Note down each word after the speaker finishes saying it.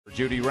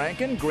Judy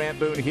Rankin, Grant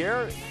Boone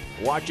here,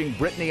 watching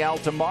Brittany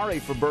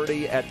Altamari for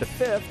birdie at the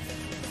 5th.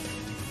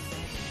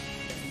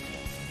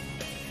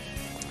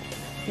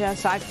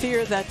 Yes, I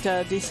fear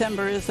that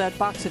December is that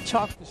box of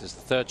chalk. This is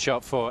the third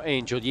shot for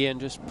Angel Yin,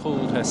 just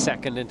pulled her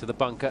second into the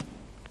bunker.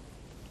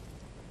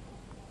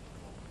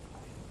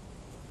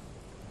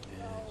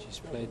 Yeah, she's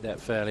played that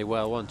fairly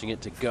well, wanting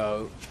it to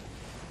go.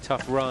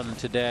 Tough run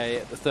today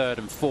at the 3rd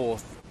and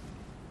 4th.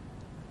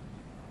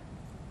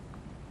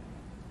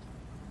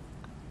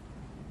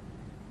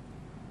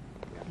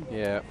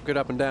 Yeah, good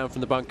up and down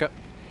from the bunker.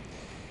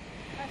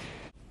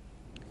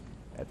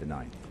 At the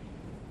 9th.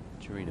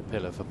 Jarena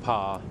Pillar for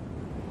par.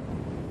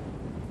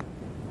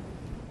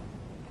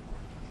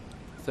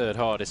 Third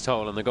hardest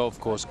hole on the golf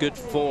course. Good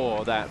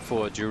for that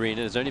for Jarena.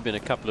 There's only been a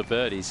couple of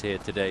birdies here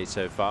today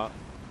so far.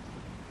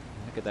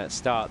 Look at that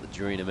start that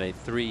Jarena made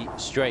 3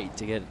 straight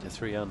to get it to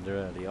 3 under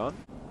early on.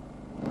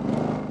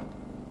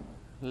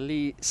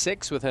 Lee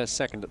 6 with her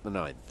second at the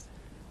 9th.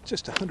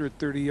 Just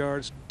 130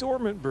 yards,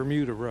 dormant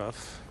Bermuda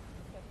rough.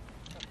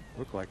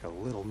 Looked like a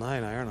little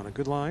 9-iron on a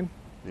good line.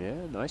 Yeah,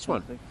 nice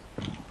one.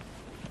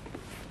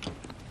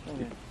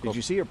 Did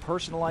you see her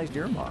personalized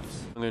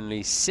earmuffs?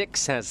 Only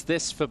 6 has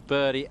this for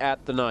birdie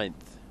at the 9th.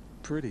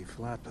 Pretty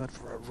flat putt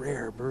for a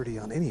rare birdie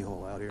on any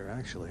hole out here,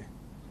 actually.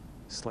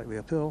 Slightly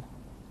uphill.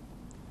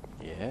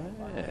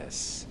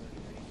 Yes.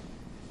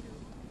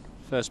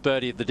 First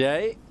birdie of the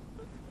day.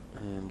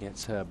 And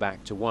gets her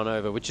back to 1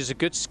 over, which is a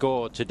good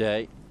score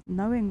today.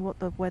 Knowing what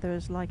the weather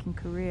is like in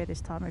Korea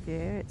this time of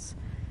year,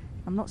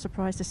 I'm not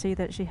surprised to see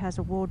that she has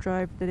a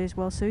wardrobe that is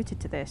well suited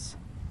to this.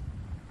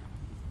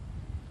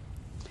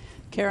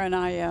 Kara and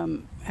I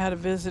had a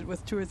visit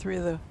with 2 or 3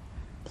 of the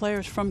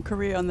players from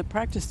Korea on the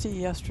practice tee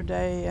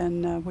yesterday,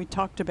 and we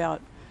talked about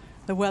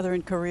the weather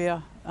in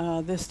Korea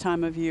this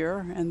time of year,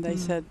 and they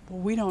said, well,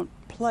 we don't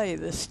play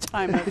this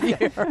time of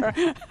year.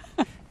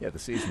 Yeah, the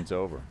season's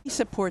over. He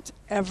supports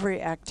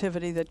every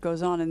activity that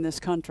goes on in this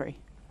country.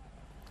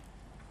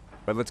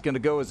 But it's going to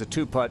go as a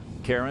 2-putt,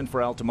 Karen,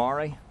 for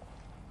Altamari.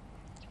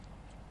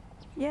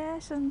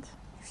 Yes, and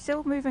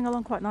still moving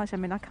along quite nicely.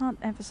 I mean, I can't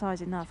emphasize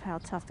enough how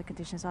tough the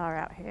conditions are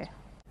out here.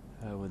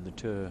 When the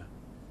tour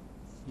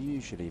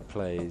usually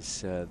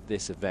plays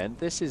this event.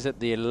 This is at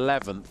the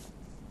 11th.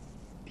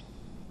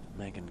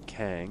 Megan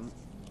Kang.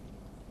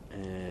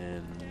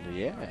 And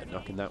yeah,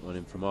 knocking that one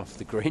in from off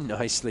the green.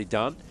 Nicely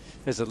done.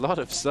 There's a lot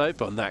of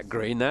slope on that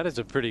green. That is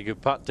a pretty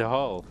good putt to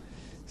hole.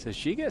 So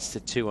she gets to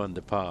 2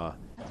 under par.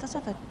 It does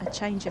have a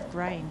change of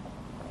grain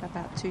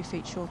about 2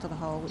 feet short of the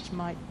hole, which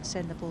might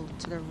send the ball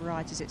to the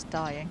right as it's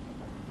dying.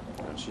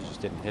 Well, she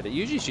just didn't hit it.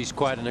 Usually she's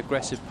quite an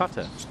aggressive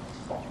putter.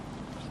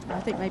 I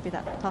think maybe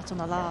that putt on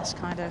the last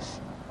kind of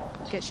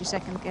gets you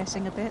second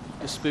guessing a bit.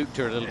 Just spooked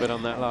her a little bit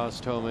on that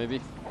last hole,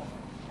 maybe.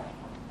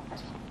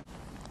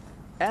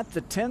 At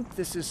the 10th,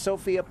 this is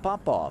Sophia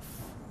Popov.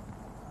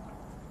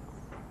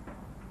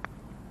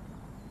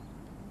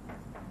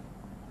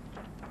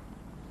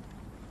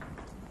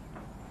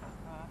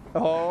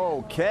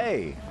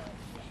 Okay.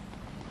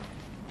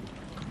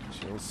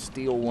 She'll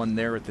steal one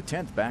there at the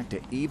 10th, back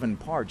to even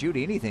par.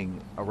 Judy,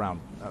 anything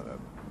around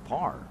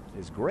par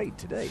is great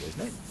today,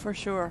 isn't it? For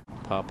sure.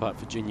 Par putt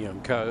for Jin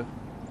Young Ko.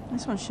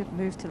 This one should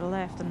move to the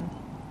left, and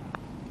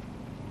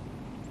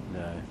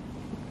No.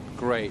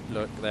 Great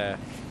look there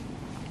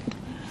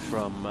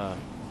from our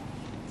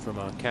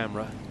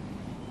camera.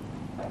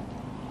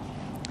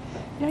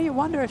 You know, you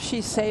wonder if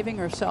she's saving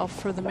herself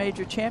for the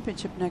major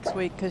championship next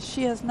week, because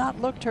she has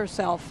not looked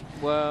herself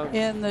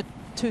in the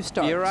 2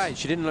 starts. You're right.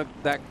 She didn't look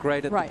that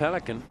great at the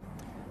Pelican.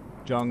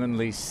 Jong-un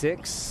Lee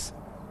 6.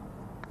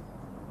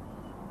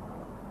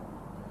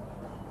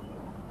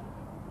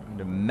 And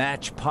to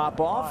match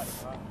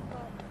Popov.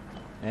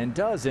 And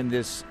does in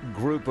this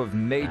group of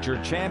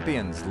major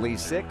champions. Lee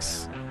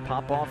 6,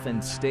 Popov,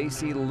 and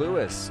Stacy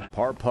Lewis.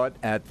 Par putt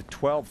at the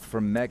 12th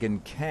from Megan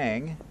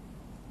Kang.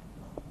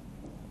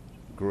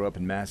 Grew up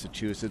in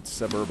Massachusetts,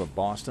 suburb of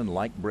Boston,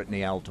 like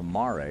Brittany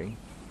Altamari.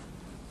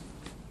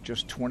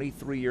 Just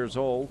 23 years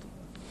old.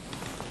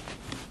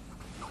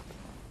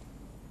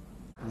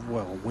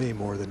 Well, way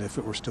more than if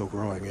it were still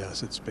growing,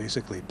 yes. It's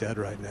basically dead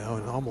right now,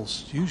 and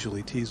almost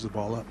usually tees the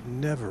ball up.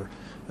 Never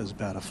as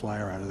bad a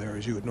flyer out of there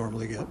as you would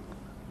normally get.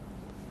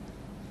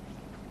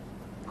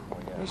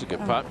 That was a good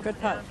putt. Good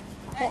putt.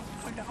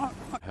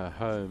 Her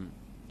home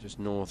just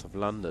north of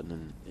London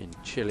and in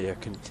chillier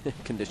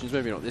conditions.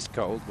 Maybe not this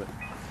cold, but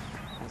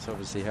that's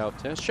obviously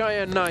helped her.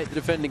 Cheyenne Knight, the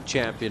defending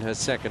champion, her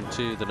second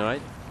to the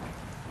night.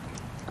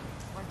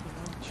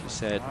 She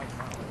said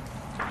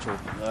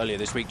earlier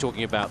this week,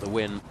 talking about the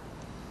win,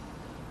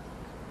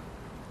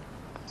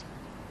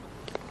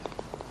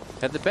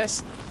 had the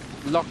best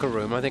locker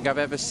room I think I've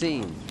ever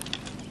seen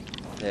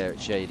there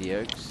at Shady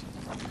Oaks.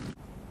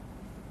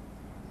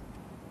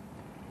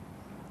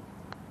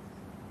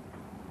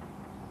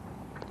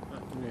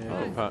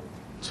 Yeah, good putt.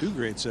 2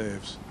 great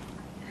saves.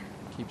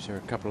 Keeps her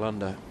a couple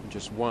under,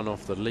 just 1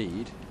 off the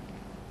lead.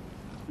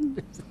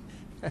 What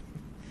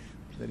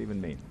does that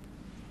even mean?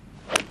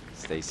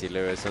 Stacy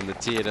Lewis on the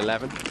tee at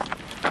 11.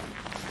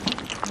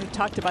 we've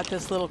talked about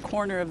this little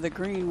corner of the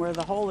green where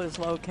the hole is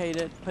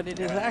located, but it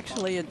is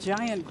actually a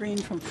giant green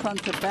from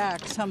front to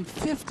back, some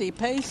 50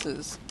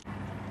 paces.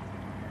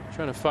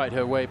 Trying to fight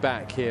her way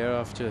back here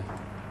after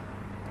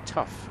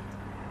tough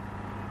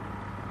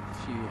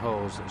few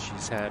holes that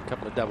she's had. A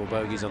couple of double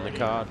bogeys on the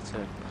card, so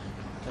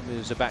that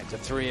moves her back to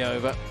 3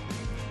 over.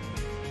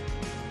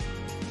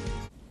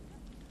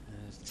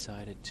 Has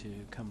decided to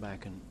come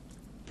back and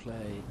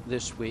play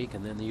this week,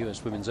 and then the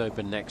US Women's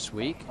Open next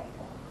week.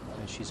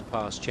 She's a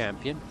past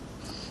champion.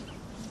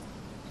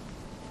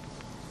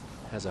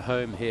 Has a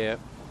home here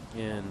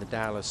in the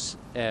Dallas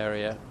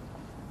area.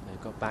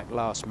 They got back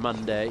last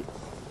Monday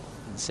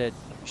and said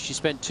she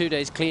spent 2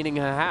 days cleaning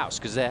her house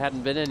because there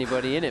hadn't been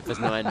anybody in it for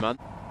 9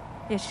 months.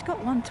 Yeah, she's got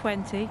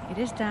 120. It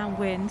is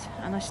downwind,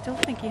 and I still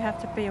think you have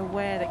to be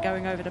aware that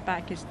going over the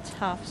back is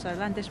tough. So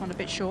land this one a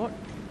bit short.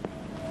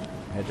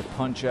 Had to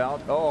punch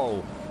out.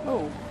 Oh,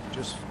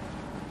 just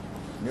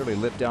nearly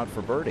lipped out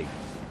for birdie.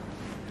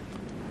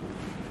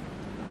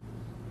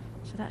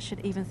 So that should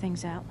even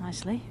things out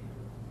nicely.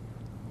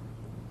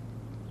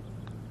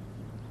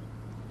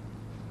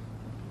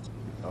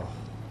 Oh,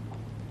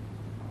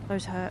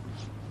 Those hurt.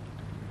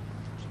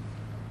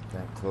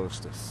 that close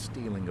to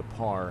stealing a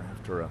par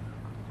after a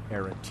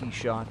errant tee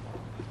shot.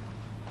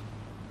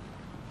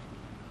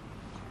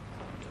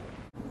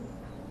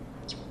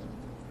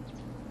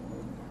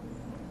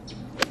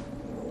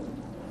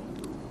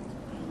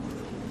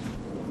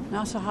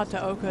 Nasa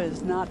Hataoka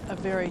is not a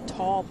very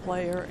tall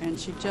player, and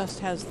she just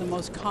has the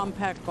most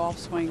compact golf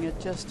swing. It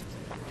just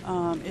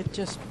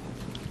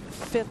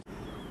fits.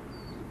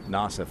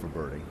 Nasa for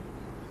birdie.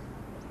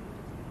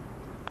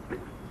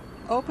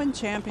 Open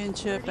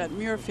Championship at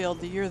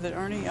Muirfield the year that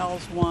Ernie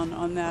Els won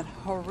on that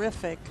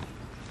horrific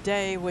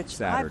day, which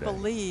Saturday. I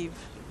believe,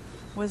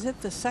 was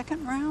it the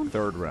second round?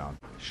 Third round.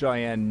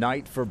 Cheyenne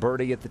Knight for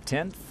birdie at the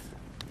 10th.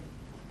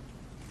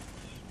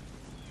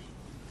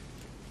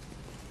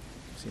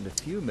 Seen a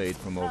few made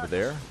from over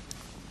there.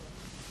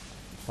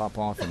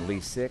 Popoff and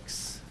Lee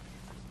 6.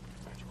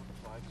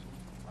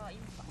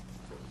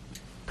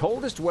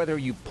 Coldest weather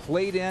you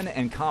played in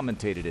and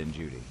commentated in,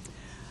 Judy?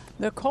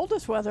 The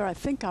coldest weather I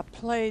think I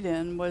played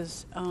in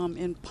was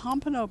in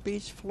Pompano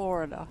Beach,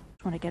 Florida.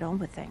 Want to get on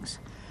with things.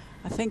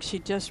 I think she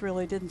just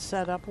really didn't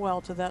set up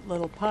well to that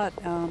little putt.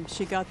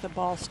 She got the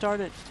ball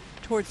started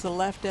towards the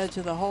left edge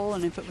of the hole,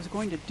 and if it was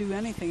going to do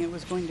anything, it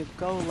was going to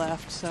go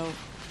left. So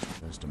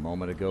Just a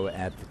moment ago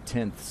at the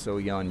 10th,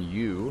 So-Yeon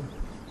Yu.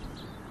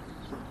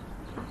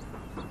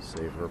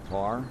 Save her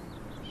par.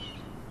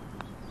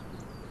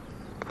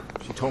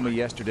 She told me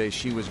yesterday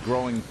she was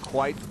growing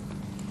quite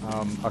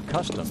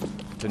accustomed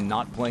to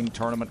not playing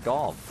tournament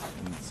golf.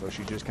 And so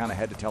she just kind of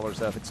had to tell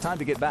herself, it's time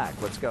to get back.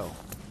 Let's go.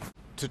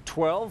 To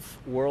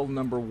 12, world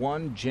number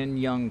 1, Jin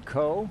Young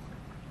Ko.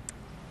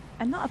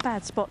 And not a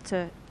bad spot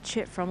to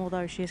chip from,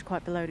 although she is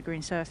quite below the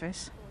green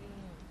surface.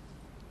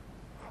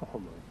 Oh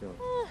my God.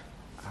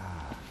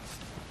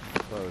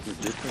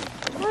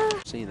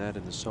 Seen that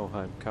in the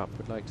Solheim Cup.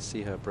 Would like to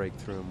see her break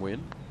through and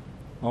win.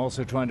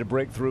 Also trying to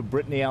break through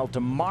Brittany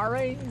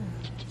Altamare.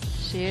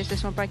 She is.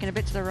 This one breaking a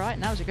bit to the right,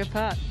 and that was a good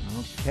putt.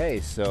 Okay,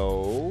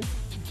 so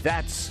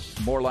that's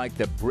more like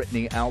the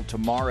Brittany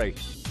Altamare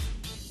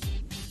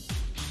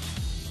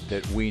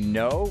that we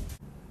know.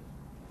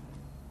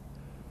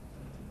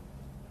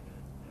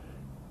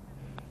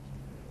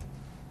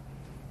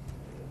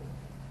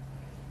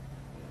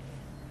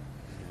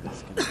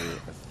 It's going to be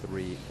a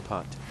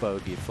 3-putt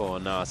bogey for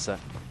Nasa.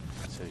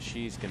 So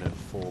she's going to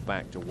fall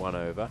back to 1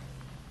 over.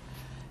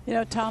 you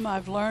know, Tom,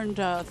 I've learned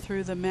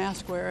through the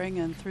mask wearing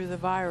and through the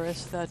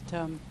virus that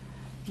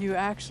you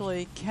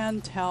actually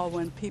can tell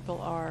when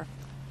people are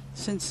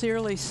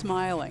sincerely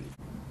smiling.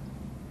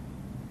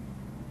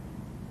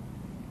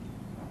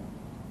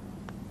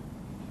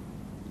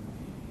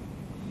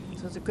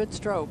 So it's a good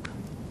stroke.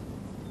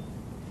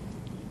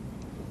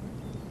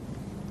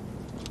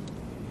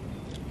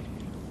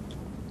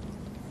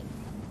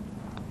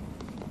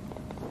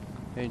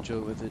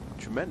 Angel with a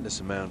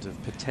tremendous amount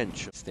of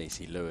potential.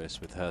 Stacey Lewis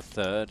with her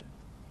 3rd.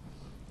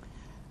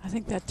 I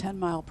think that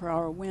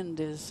 10-mile-per-hour wind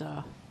is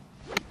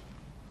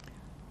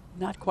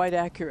not quite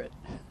accurate.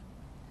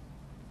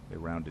 They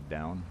rounded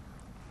down.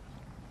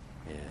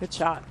 Yeah. Good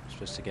shot.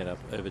 Supposed to get up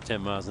over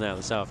 10 miles an hour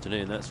this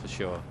afternoon, that's for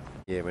sure.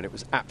 Yeah, when it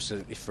was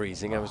absolutely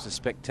freezing, I was a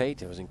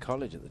spectator. I was in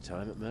college at the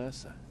time at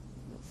Mercer,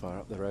 not far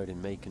up the road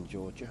in Macon,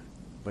 Georgia.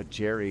 But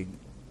Jerry,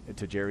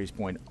 to Jerry's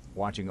point,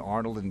 watching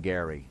Arnold and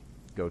Gary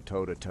go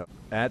toe-to-toe.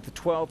 At the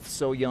 12th,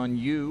 So-Yeon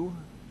Yu.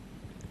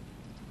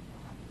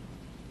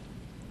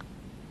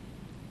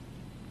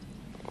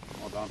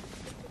 Well done.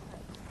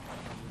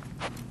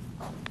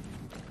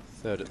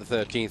 3rd at the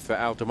 13th for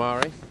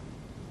Altamare.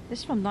 This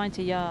is from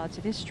 90 yards.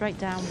 It is straight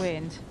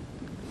downwind.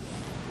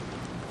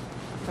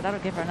 But that'll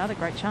give her another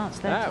great chance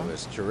there. That Tom.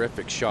 was a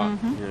terrific shot.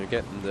 Mhm. You know,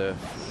 getting the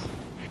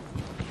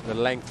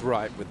length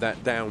right with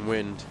that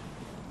downwind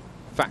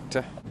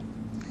factor.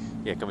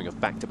 Yeah, coming off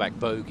back-to-back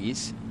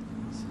bogeys.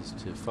 This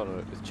is to follow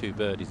it with 2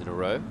 birdies in a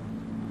row.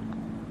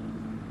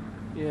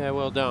 Yeah,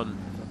 well done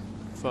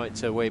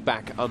fights her way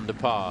back under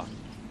par.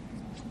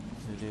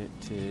 And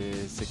it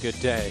is a good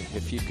day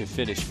if you can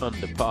finish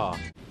under par.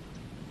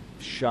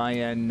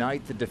 Cheyenne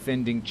Knight, the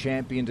defending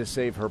champion, to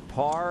save her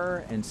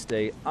par and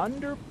stay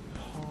under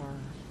par.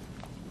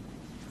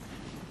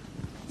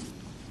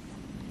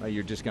 Well,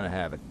 you're just going to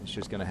have it. It's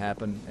just going to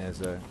happen.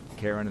 As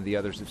Karen and the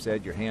others have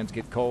said, your hands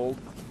get cold.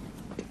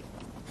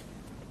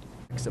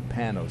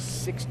 Sapano,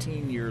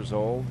 16 years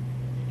old,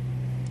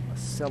 a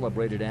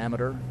celebrated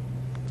amateur.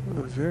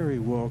 A very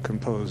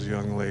well-composed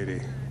young lady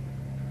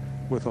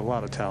with a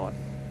lot of talent.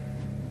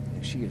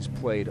 She has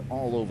played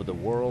all over the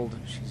world.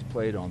 She's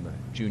played on the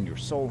Junior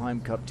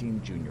Solheim Cup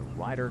team, Junior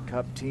Ryder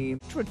Cup team,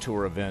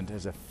 Tour event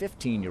as a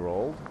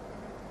 15-year-old.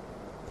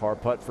 Par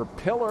putt for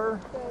Pillar.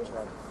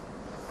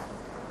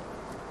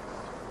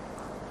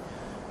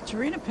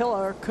 Serena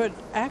Pillar could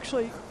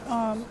actually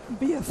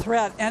be a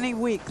threat any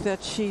week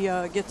that she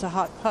gets a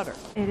hot putter.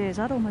 It is.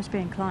 I'd almost be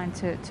inclined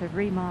to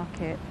remark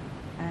it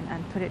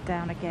and put it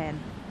down again.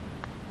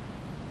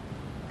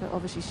 But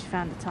obviously she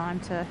found the time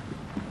to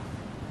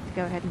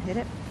go ahead and hit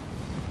it.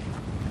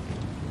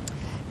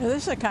 Now,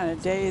 this is the kind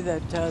of day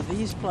that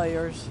these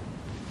players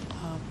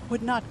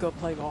would not go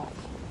play golf.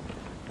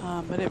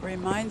 But it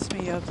reminds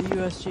me of the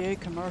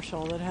USGA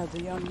commercial that had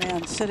the young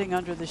man sitting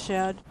under the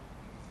shed.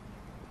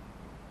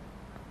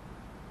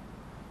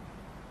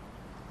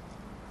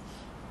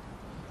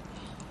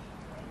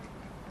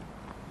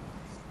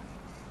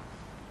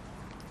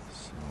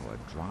 So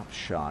a drop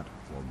shot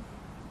will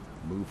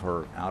move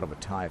her out of a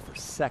tie for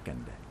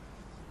second.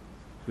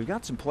 We've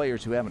got some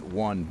players who haven't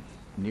won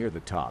near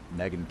the top.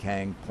 Megan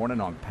Kang,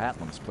 Pornanong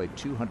Patlam's played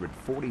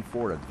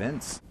 244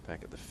 events.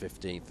 Back at the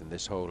 15th, and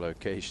this whole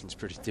location's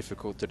pretty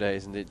difficult today,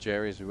 isn't it,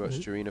 Jerry, as we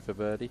watch Serena for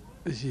birdie?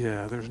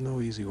 Yeah, there's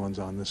no easy ones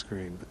on the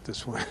screen, but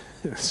this one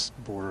is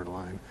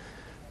borderline.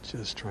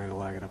 Just trying to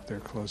lag it up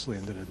there closely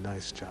and did a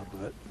nice job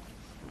of it.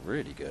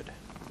 Really good.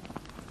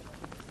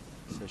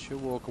 So she'll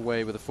walk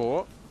away with a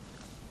 4.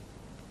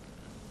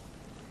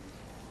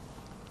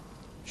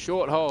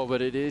 Short hole,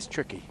 but it is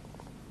tricky.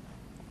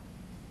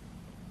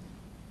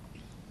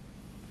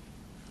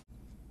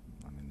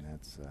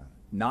 That's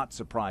not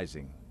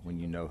surprising when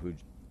you know who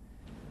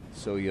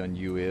So Yeon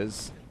Yu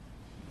is.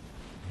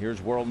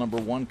 Here's world number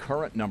 1,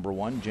 current number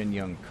 1, Jin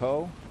Young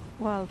Ko.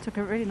 Well, took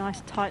a really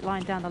nice tight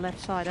line down the left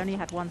side. Only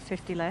had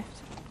 150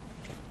 left.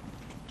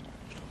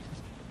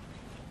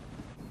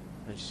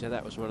 And she said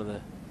that was one of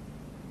the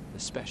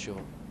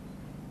special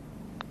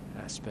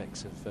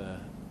aspects of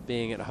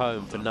being at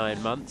home for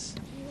 9 months.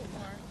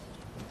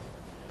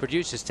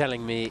 Producer's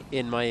telling me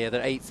in my ear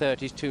that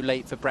 8:30 is too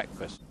late for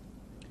breakfast.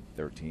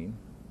 13.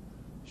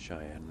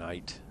 Cheyenne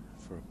Knight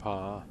for a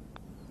par.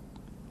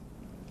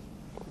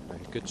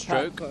 Very good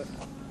stroke.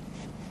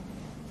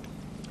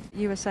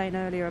 You were saying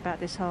earlier about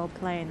this hole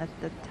playing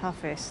the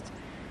toughest.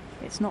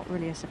 It's not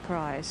really a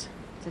surprise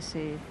to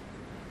see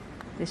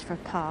this for a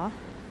par.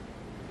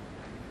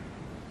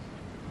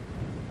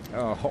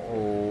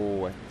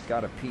 Oh, it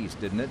got a piece,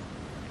 didn't it?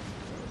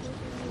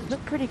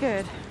 Looked pretty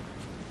good.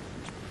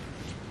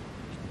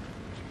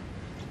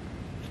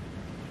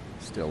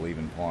 Still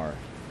even par.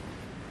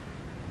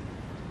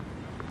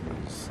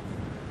 Is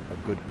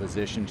a good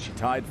position. She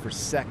tied for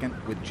second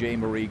with J.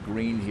 Marie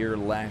Green here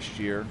last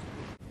year.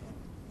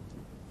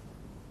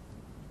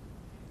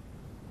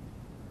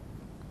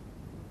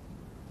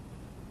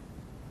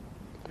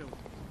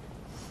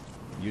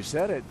 You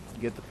said it.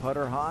 Get the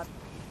putter hot.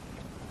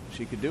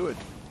 She could do it.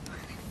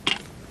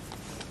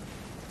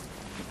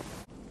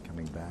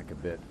 Coming back a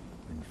bit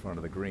in front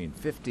of the green.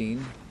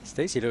 15.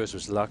 Stacey Lewis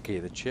was lucky.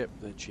 The chip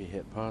that she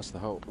hit past the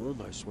hole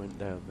almost went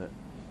down that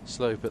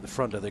slope at the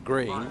front of the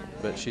green,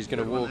 but she's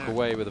going to walk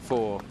away with a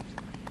 4.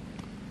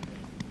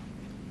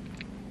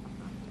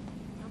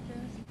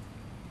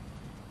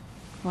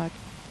 Right.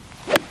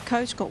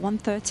 Coach got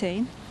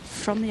 113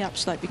 from the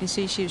upslope. You can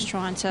see she was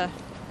trying to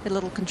a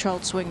little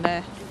controlled swing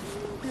there.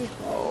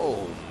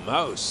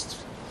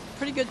 Almost.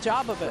 Pretty good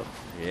job of it.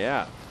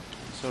 Yeah,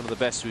 it's one of the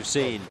best we've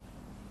seen.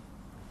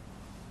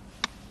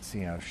 See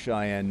how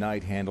Cheyenne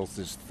Knight handles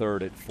this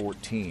third at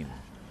 14.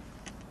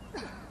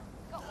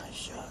 Nice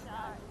shot.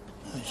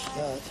 Nice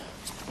shot.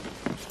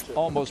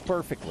 Almost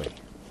perfectly.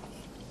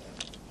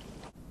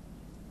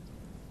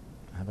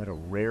 How about a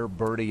rare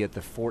birdie at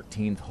the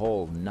 14th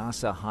hole,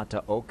 Nasa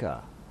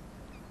Hataoka.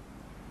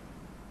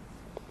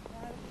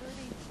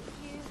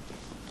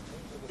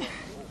 I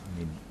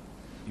mean,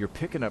 you're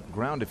picking up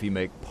ground if you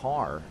make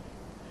par.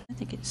 I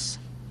think it's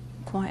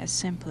quite as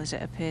simple as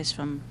it appears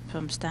from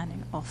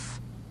standing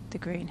off the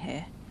green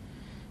here.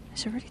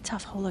 It's a really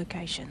tough hole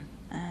location,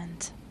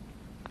 and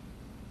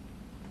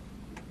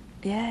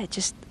yeah,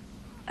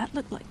 that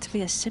looked like to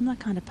be a similar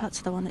kind of putt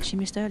to the one that she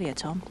missed earlier,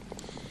 Tom.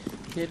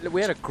 Yeah,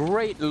 we had a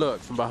great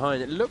look from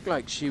behind. It looked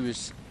like she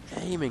was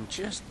aiming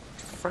just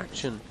a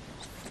fraction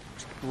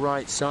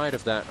right side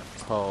of that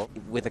hole.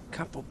 With a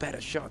couple better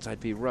shots, I'd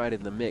be right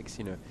in the mix.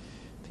 You know,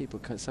 people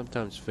can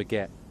sometimes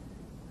forget,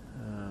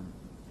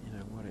 you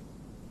know,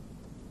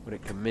 what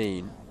it can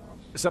mean.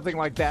 Something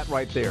like that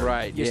right there.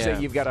 Right, You yeah.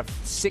 say you've got a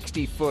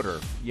 60-footer,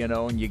 you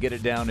know, and you get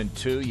it down in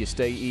 2, you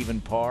stay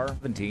even par.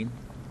 17.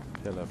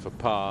 Pillar for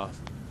par.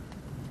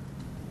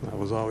 That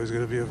was always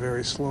going to be a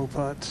very slow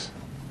putt.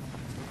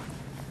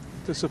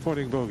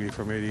 Disappointing bogey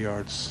from 80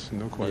 yards,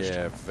 no question.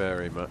 Yeah,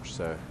 very much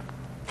so.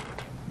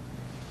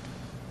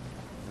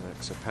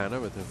 Alexa Panna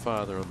with her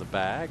father on the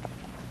bag.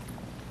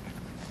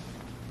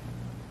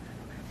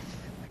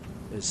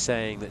 Is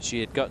saying that she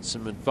had got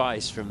some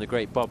advice from the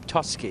great Bob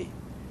Tosky,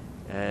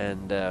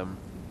 and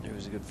who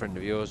was a good friend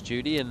of yours,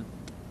 Judy, and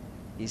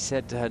he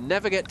said to her,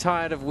 never get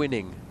tired of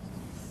winning.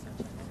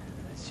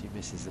 She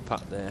misses the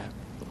putt there,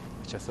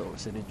 which I thought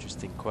was an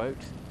interesting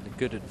quote and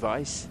good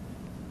advice.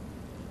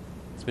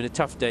 It's been a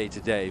tough day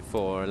today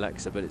for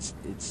Alexa, but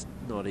it's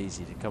not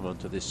easy to come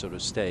onto this sort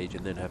of stage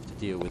and then have to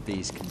deal with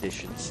these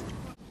conditions.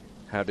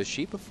 How does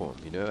she perform,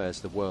 you know,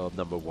 as the world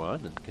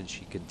 #1, and can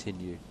she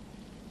continue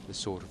the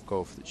sort of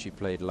golf that she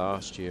played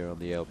last year on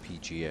the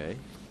LPGA?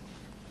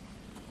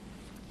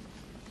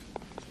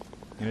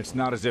 And it's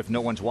not as if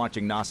no one's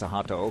watching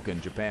Nasahata Oka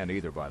in Japan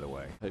either, by the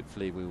way.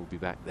 Hopefully we will be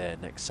back there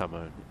next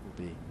summer and it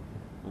will be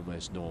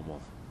almost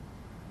normal.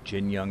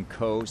 Jin Young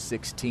Ko,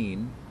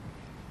 16.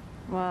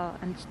 Well,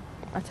 and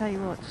I tell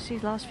you what,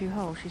 these last few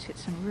holes, she's hit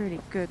some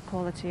really good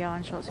quality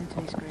iron shots into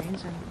these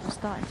greens, and we're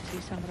starting to see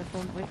some of the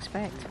form that we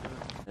expect.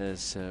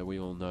 As we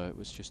all know, it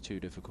was just too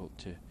difficult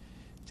to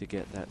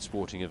get that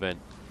sporting event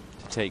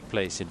to take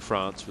place in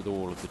France with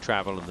all of the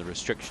travel and the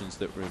restrictions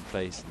that were in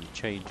place and the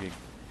changing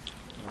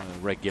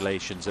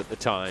regulations at the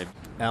time.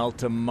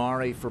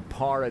 Altamari for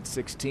par at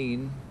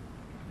 16.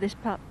 This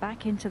putt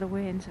back into the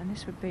wind, and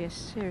this would be a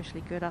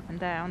seriously good up and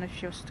down if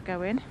she was to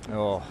go in.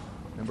 Oh,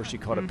 remember she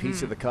caught a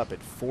piece of the cup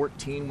at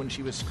 14 when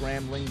she was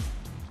scrambling.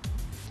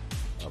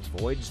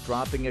 Avoids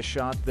dropping a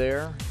shot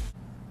there.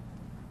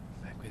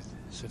 Back with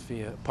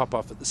Sophia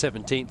Popov at the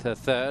 17th, her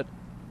third.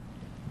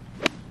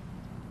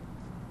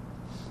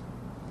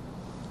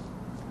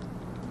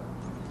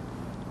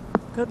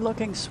 Good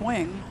looking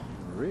swing.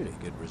 Really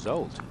good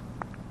result. A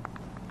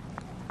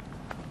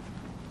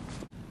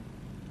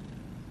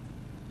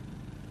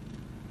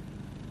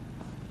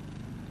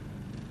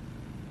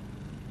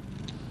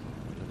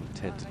little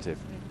tentative.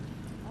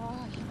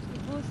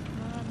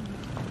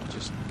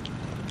 Just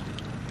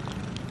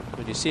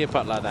when you see a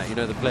putt like that, you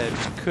know the player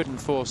just couldn't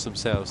force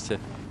themselves to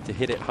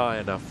hit it high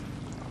enough.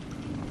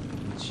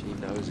 And she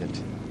knows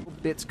it.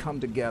 Bits come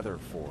together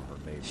for her,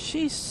 maybe.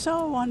 She's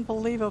so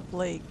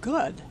unbelievably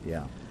good.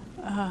 Yeah.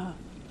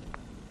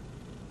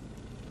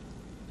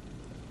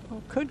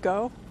 Well, could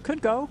go.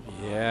 Could go.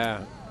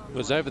 Yeah. It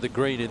was over the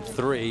green in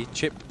 3,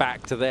 chipped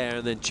back to there,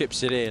 and then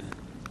chips it in.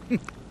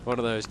 One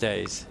of those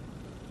days.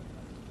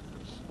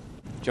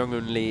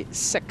 Jong-un Lee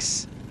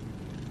 6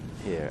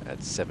 here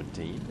at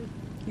 17.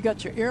 You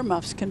got your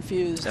earmuffs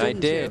confused, I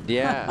didn't did, you?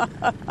 yeah.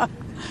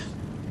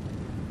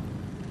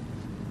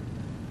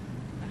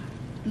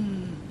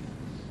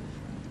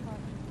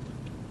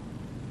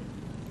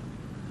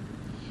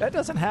 That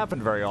doesn't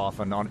happen very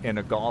often in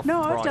a golf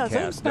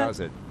broadcast, does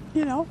it?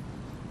 You know,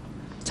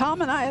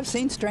 Tom and I have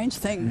seen strange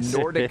things.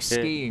 Nordic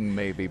skiing,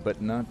 maybe, but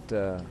not.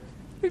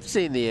 We've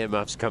seen the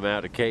earmuffs come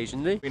out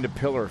occasionally. Into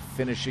Pillar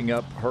finishing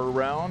up her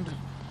round.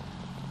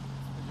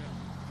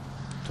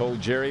 Told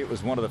Jerry it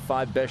was one of the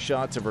 5 best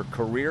shots of her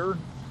career.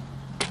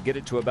 Get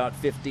it to about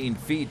 15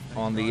 feet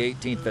on the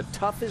 18th, the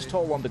toughest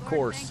hole on the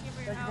course.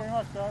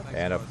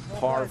 And a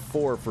par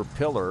 4 for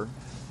Pillar.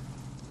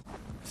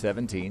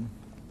 17.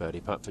 Birdie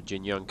putt for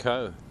Jin Young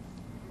Ko.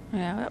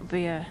 Yeah, that would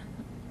be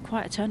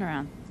quite a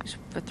turnaround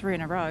for 3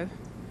 in a row.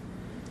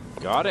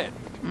 Got it.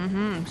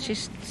 She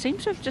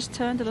seems to have just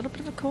turned a little bit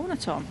of a corner,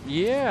 Tom.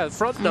 Yeah,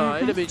 front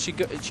 9. I mean, she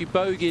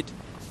bogeyed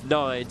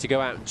 9 to go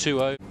out in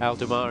 2-0.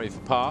 Altamari for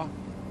par.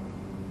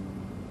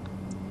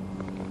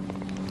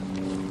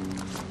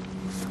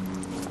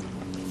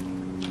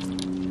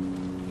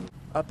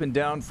 Up and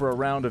down for a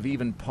round of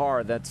even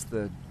par. That's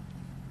the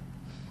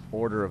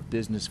order of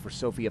business for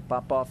Sophia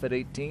Popov at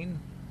 18.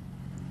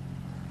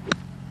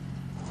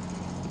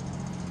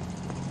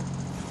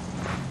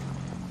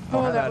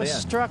 Oh, that was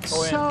in. struck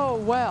so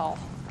well.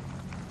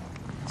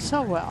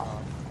 So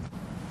well.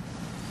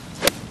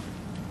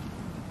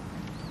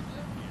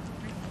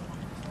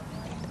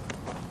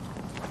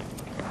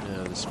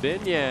 Now the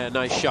spin, yeah,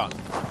 nice shot.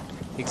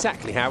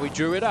 Exactly how we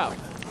drew it up.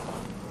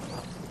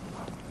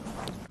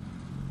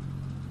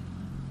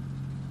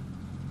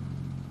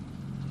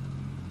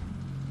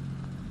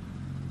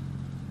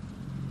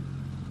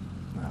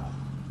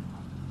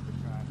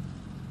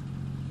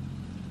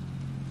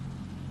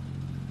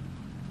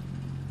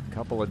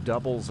 Couple of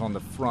doubles on the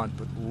front,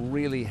 but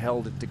really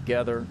held it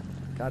together.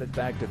 Got it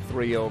back to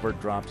 3 over,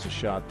 drops a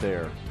shot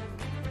there.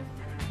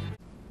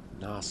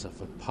 Nasa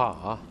for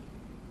par.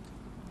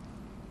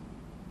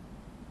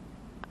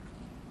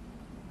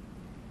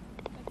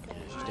 Yeah,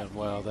 she's done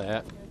well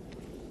there.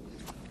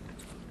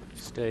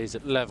 Stays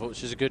at level,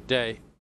 which is a good day.